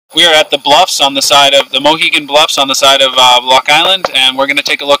We are at the bluffs on the side of the Mohegan Bluffs on the side of Block Island, and we're going to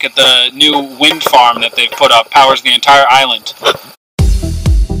take a look at the new wind farm that they've put up. Powers the entire island.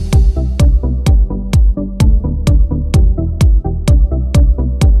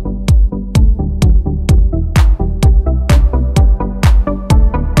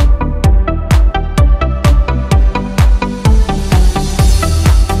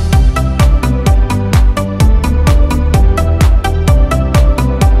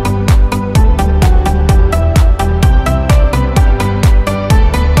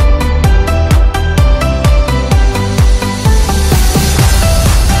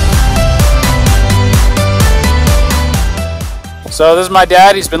 So this is my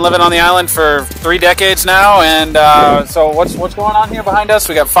dad. He's been living on the island for 3 decades now, and so what's going on here behind us?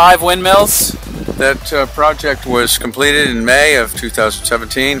 We got 5 windmills. That project was completed in May of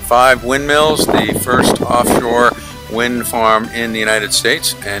 2017. 5 windmills, the first offshore wind farm in the United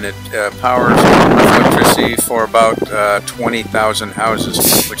States, and it powers electricity for about 20,000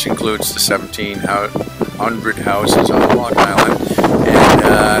 houses, which includes the 1,700 houses on Block Island,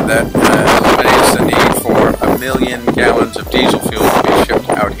 and that eliminates the need for 1 million gallons of diesel fuel to be shipped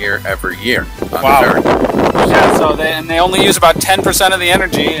out here every year on the ferry. Yeah, so they only use about 10% of the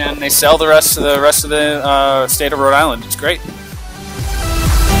energy, and they sell the rest to the state of Rhode Island. It's great.